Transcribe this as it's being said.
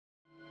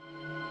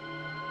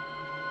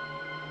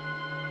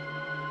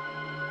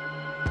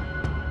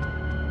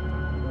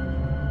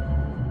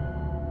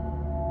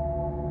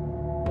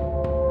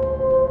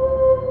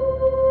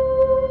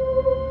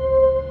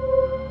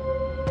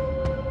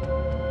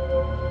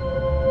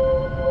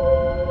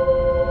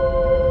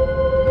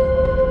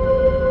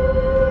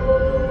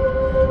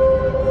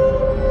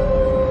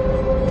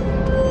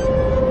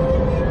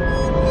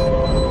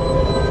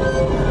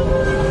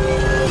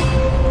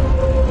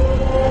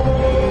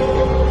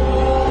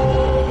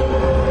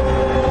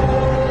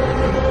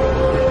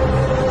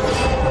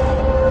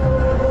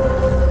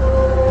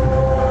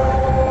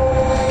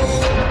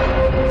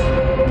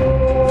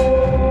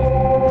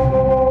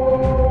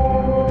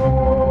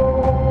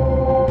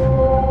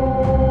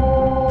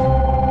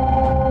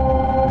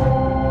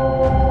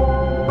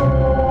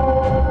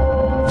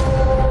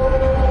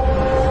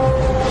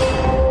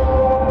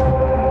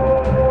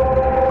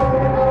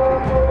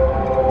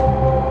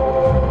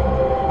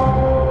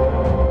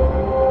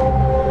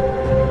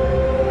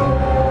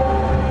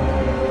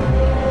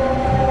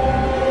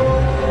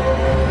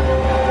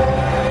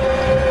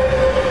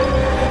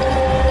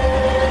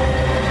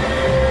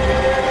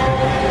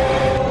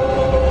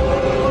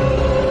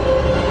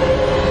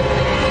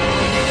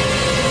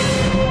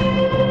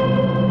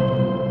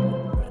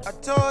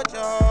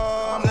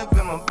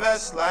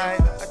best life.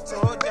 I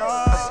told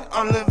y'all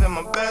I'm living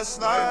my best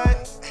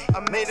life. I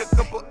made a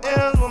couple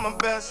M's with my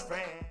best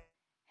friend.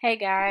 Hey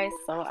guys,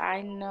 so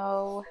I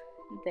know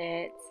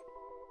that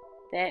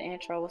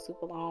intro was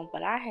super long,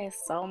 but I had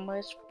so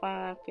much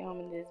fun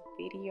filming this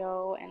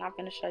video, and I'm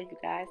going to show you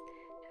guys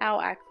how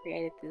I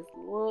created this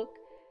look.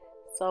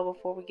 So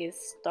before we get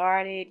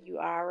started, you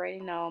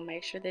already know,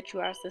 make sure that you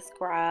are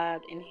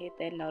subscribed and hit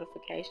that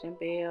notification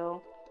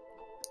bell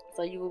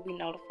so you will be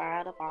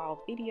notified of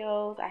all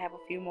videos. I have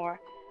a few more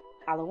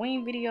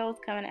Halloween videos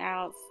coming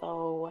out,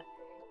 so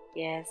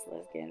yes,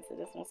 let's get into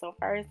this one. So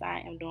first,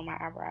 I am doing my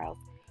eyebrows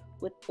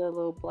with the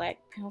little black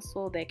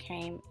pencil that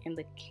came in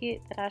the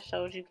kit that I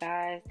showed you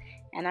guys,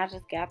 and I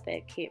just got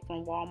that kit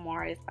from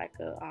Walmart. It's like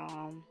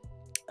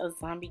a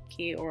zombie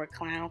kit or a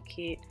clown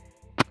kit,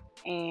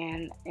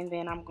 and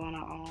then I'm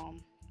gonna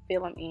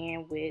fill them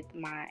in with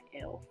my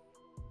e.l.f.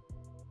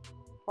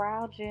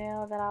 brow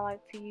gel that I like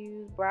to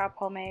use, brow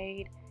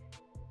pomade,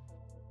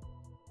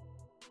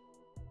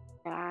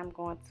 and I'm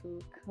going to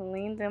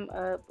clean them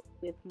up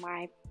with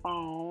my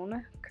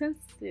phone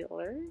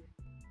concealer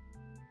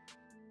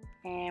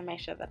and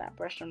make sure that I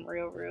brush them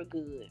real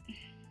good.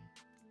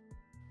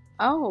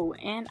 Oh,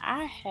 and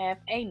I have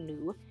a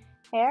new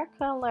hair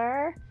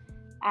color.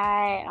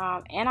 I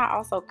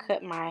also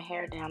cut my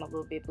hair down a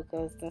little bit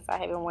because since I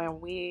have been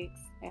wearing wigs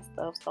and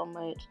stuff so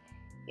much,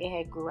 it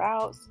had grew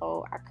out,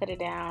 so I cut it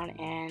down,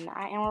 and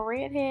I am a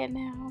redhead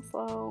now.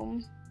 So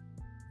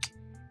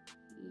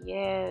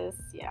yes,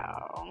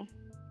 y'all,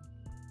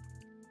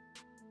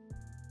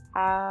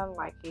 I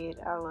like it.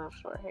 I love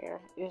short hair.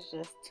 It's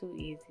just too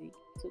easy.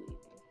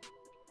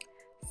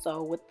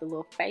 So with the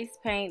little face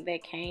paint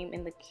that came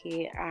in the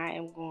kit, I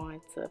am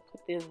going to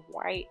put this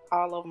white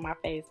all over my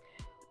face,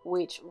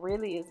 which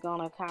really is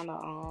gonna kind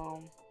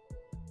of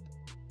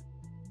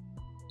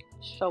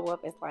show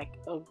up as like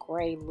a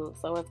gray look.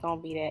 So it's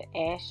gonna be that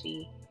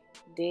ashy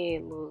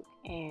dead look,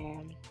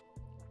 and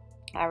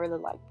I really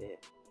liked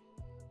it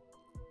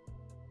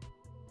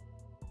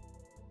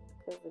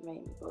because it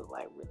made me look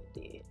like really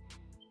dead.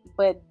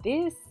 But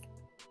this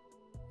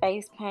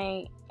face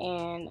paint,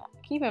 and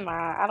keep in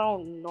mind, I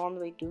don't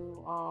normally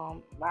do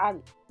I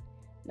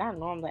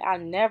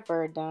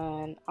never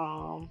done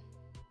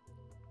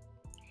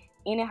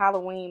any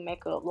Halloween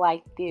makeup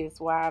like this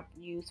where I've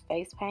used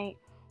face paint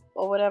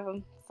or whatever.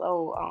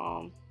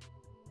 So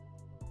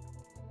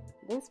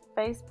this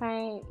face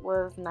paint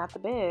was not the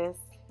best,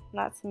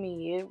 not to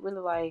me. It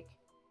really, like,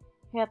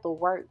 you have to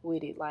work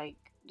with it like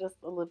just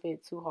a little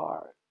bit too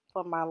hard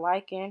for my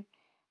liking,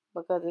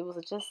 because it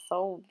was just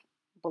so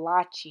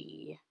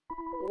blotchy.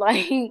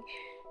 Like,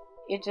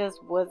 it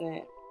just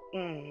wasn't,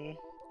 it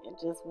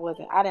just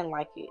wasn't, I didn't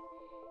like it.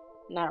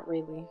 Not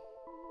really.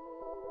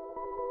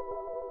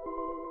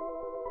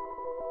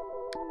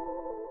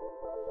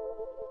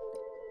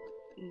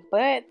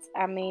 But,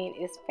 I mean,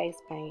 it's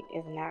face paint,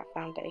 it's not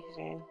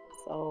foundation.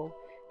 So,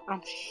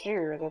 I'm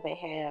sure that they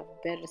have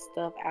better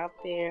stuff out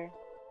there,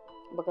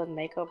 because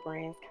makeup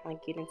brands kind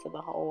of get into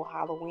the whole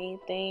Halloween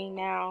thing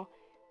now.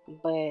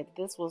 But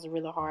this was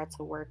really hard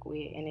to work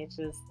with, and it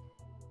just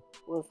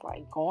was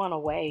like going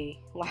away.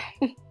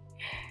 Like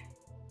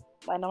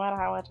no matter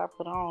how much I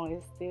put on,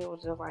 it still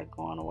was just like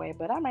going away.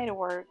 But I made it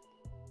work.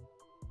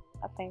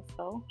 I think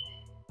so.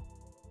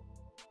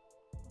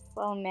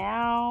 So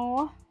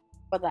now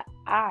for the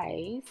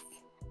eyes,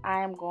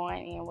 I am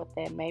going in with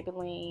that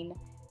Maybelline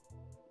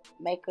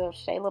Makeup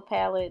Shayla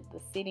palette, the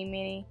City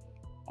Mini,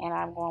 and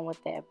I'm going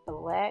with that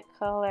black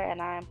color,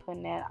 and I'm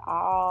putting that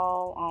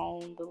all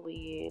on the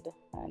lid,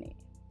 honey.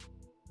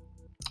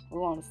 We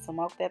want to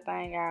smoke that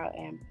thing out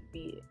and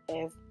be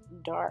as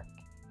dark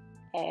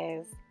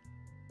as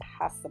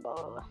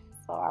possible.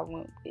 So I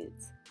went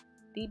with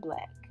the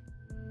black.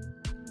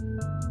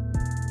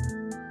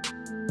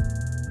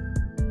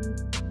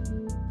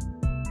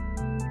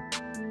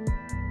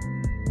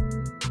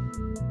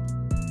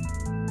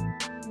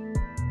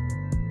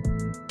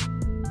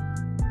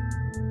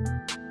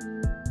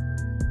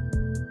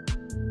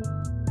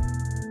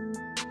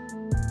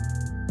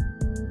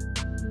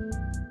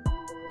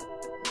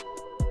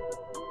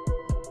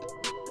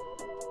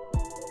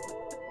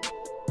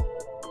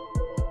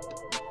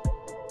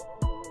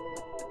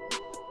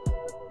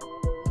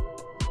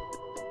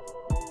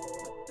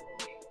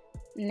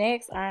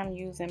 Next, I'm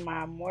using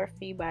my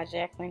Morphe by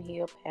Jaclyn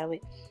Hill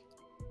palette,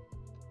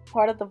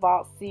 part of the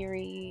Vault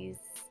series,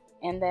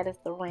 and that is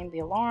the Ring the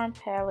Alarm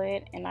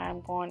palette. And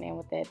I'm going in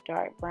with that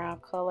dark brown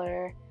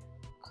color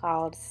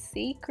called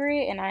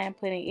Secret, and I am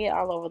putting it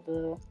all over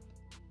the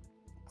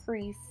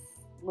crease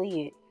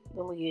lid,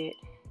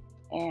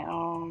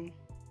 and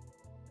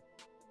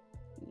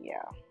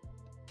yeah,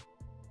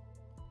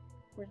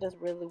 we're just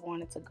really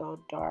wanting to go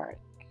dark.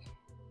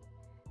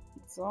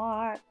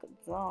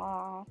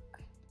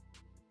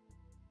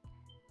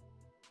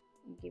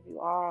 Give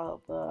you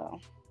all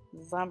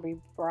the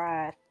zombie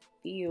bride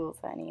feels,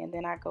 honey. And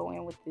then I go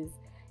in with this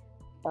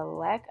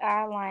black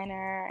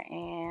eyeliner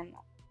and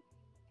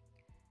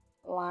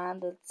line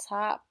the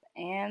top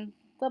and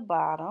the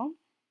bottom.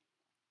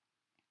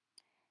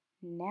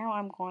 Now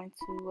I'm going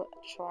to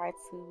try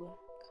to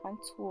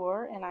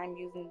contour, and I'm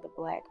using the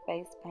black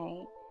face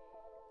paint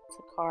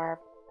to carve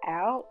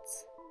out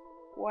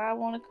where I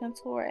want to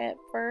contour at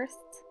first.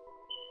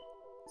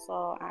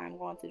 So I'm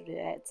going to do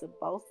that to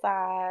both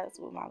sides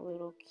with my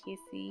little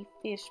kissy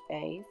fish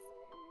face.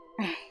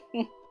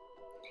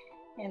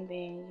 And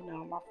then, you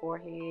know, my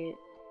forehead,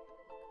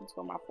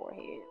 contour my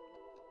forehead.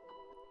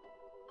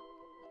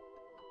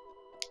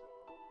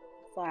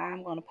 So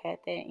I'm going to pat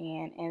that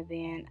in, and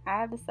then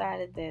I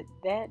decided that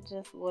that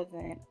just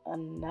wasn't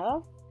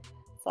enough.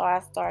 So I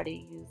started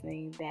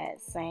using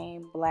that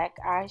same black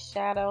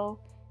eyeshadow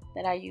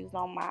that I used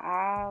on my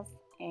eyes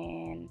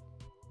and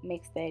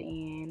mixed that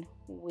in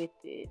with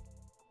it.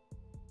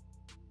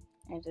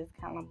 And just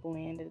kind of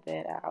blended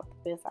that out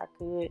the best I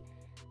could.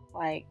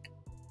 Like,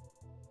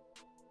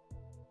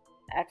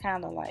 I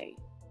kind of like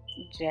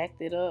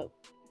jacked it up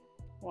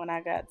when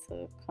I got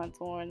to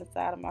contouring the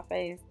side of my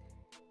face.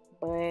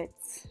 But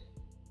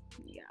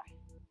yeah,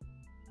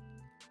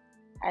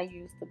 I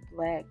used the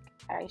black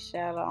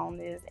eyeshadow on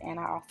this, and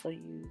I also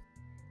used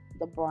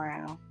the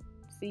brown.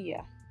 See,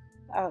 yeah,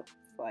 I was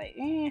like,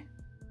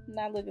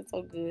 not looking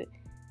so good.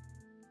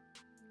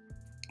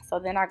 So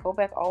then I go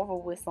back over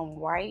with some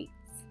white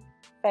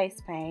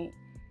face paint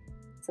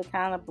to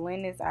kind of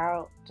blend this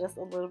out just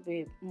a little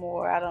bit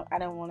more. I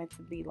didn't want it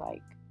to be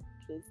like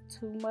just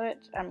too much.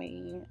 I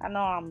mean, I know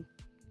I'm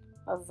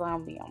a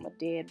zombie, I'm a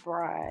dead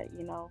bride,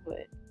 you know,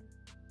 but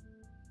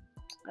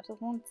I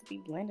just want it to be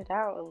blended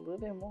out a little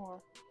bit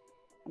more.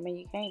 I mean,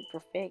 you can't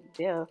perfect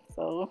death,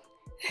 so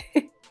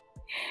it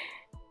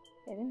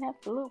didn't have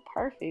to look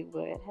perfect,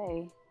 but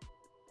hey,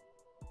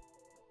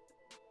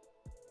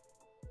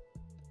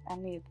 I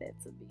needed that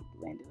to be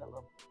blended a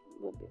little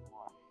bit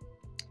more.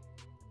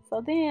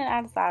 So then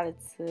I decided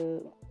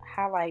to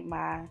highlight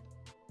my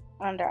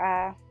under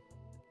eye,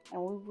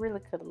 and we really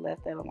could have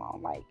left that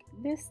alone. Like,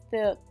 this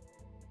step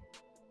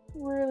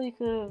really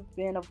could have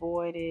been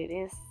avoided.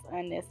 It's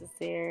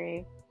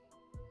unnecessary,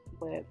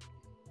 but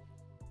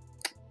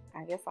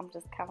I guess I'm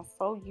just kind of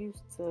so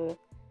used to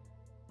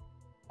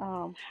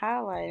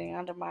highlighting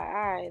under my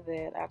eye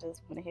that I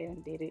just went ahead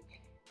and did it.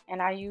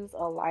 And I use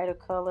a lighter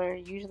color.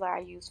 Usually I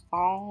use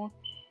Fawn,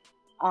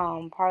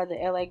 part of the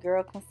LA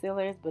Girl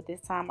concealers, but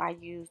this time I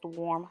used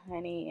Warm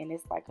Honey, and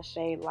it's like a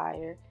shade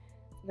lighter.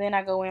 Then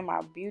I go in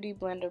my Beauty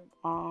Blender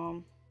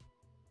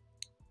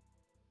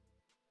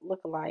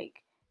lookalike,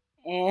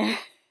 and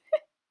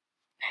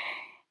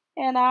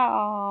and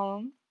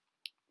I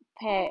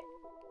pat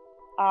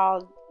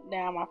all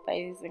down my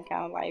face and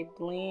kind of like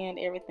blend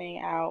everything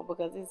out,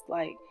 because it's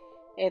like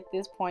at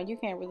this point you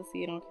can't really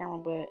see it on camera,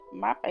 but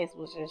my face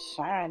was just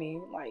shiny,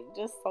 like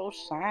just so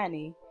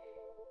shiny,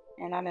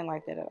 and I didn't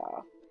like that at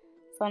all.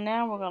 So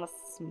now we're gonna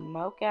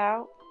smoke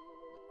out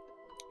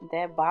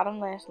that bottom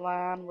lash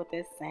line with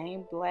this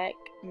same black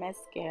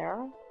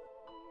mascara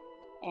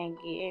and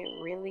get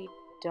it really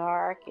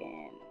dark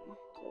and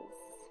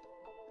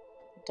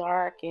just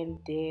dark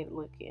and dead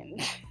looking.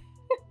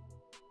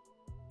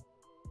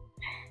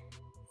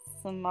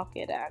 Smoke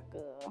it out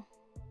good.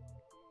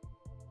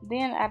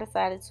 Then I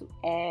decided to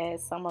add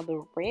some of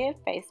the red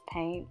face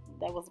paint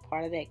that was a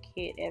part of that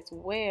kit as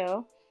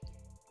well,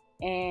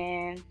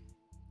 and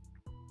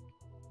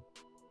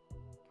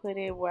put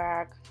it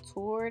where I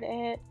contoured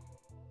at,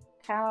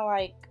 kind of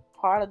like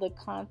part of the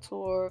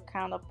contour,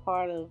 kind of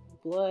part of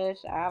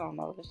blush. I don't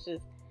know. It's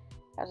just,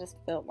 I just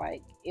felt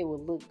like it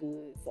would look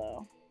good,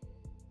 so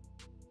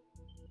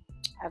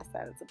I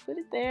decided to put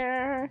it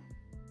there,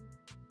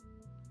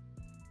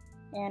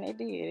 and it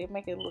did. It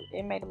made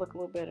it look a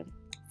little better.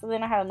 So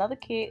then I had another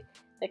kit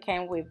that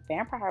came with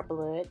vampire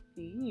blood.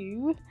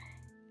 Ew.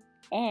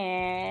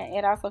 And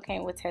it also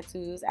came with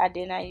tattoos. I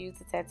did not use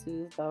the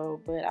tattoos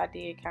though, but I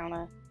did kind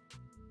of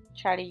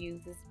try to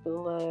use this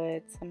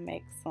blood to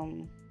make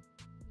some,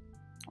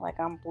 like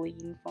I'm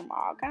bleeding from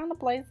all kind of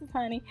places,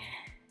 honey.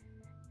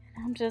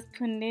 And I'm just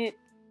putting it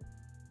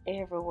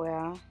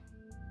everywhere.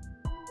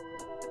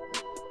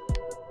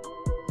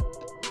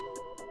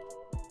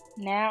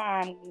 Now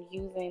I'm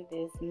using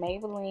this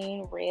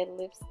Maybelline red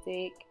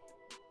lipstick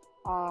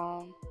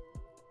that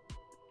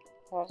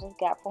I just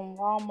got from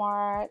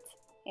Walmart,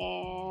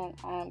 and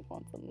I'm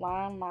going to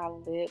line my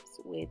lips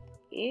with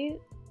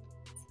it.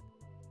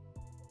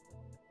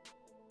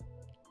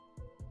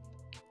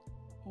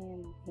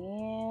 And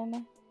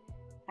then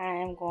I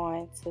am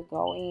going to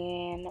go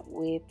in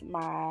with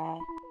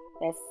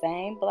that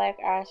same black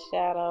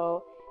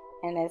eyeshadow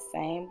and that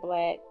same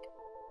black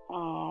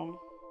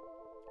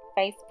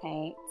face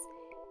paint,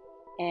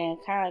 and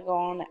kind of go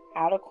on the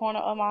outer corner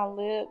of my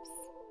lips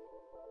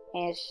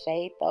and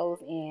shade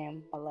those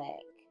in black.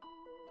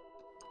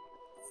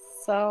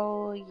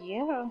 So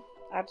yeah,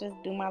 I just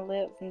do my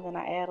lips, and then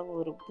I add a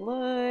little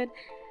blood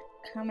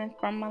coming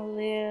from my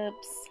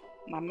lips,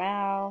 my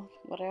mouth,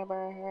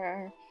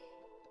 whatever,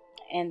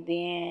 and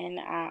then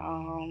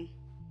I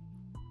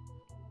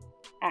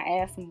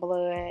add some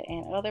blood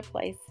in other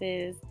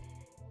places,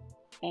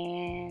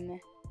 and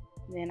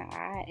then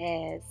I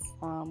add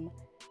some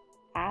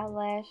eyeliner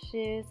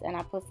lashes, and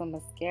I put some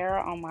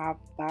mascara on my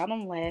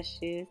bottom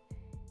lashes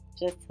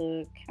just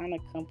to kind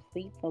of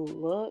complete the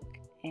look.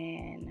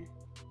 And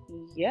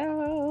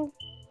yo,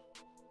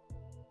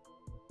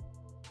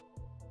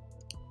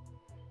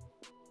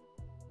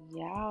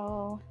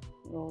 y'all,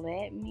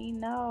 let me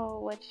know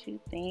what you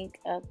think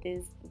of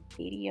this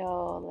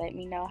video. Let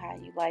me know how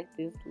you like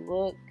this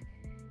look.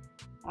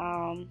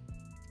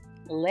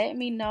 Let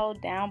me know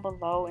down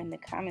below in the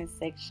comment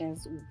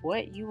sections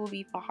what you will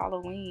be for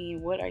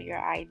Halloween. What are your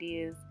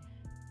ideas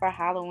for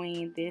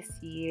Halloween this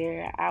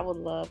year? I would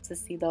love to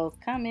see those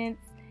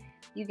comments,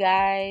 you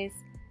guys.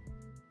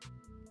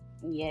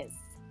 Yes,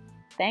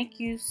 thank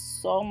you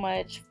so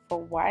much for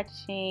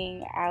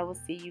watching. I will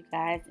see you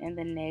guys in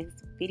the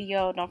next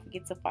video. Don't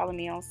forget to follow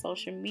me on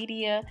social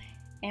media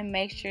and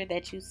make sure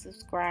that you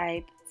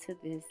subscribe to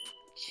this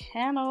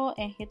channel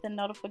and hit the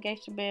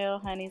notification bell,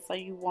 honey, so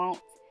you won't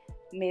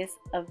miss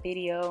a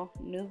video.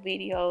 New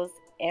videos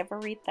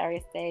every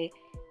Thursday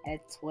at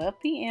 12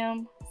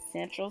 p.m.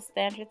 Central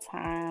Standard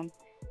Time.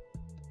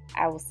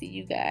 I will see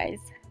you guys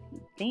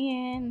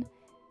then.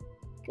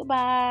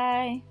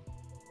 Goodbye.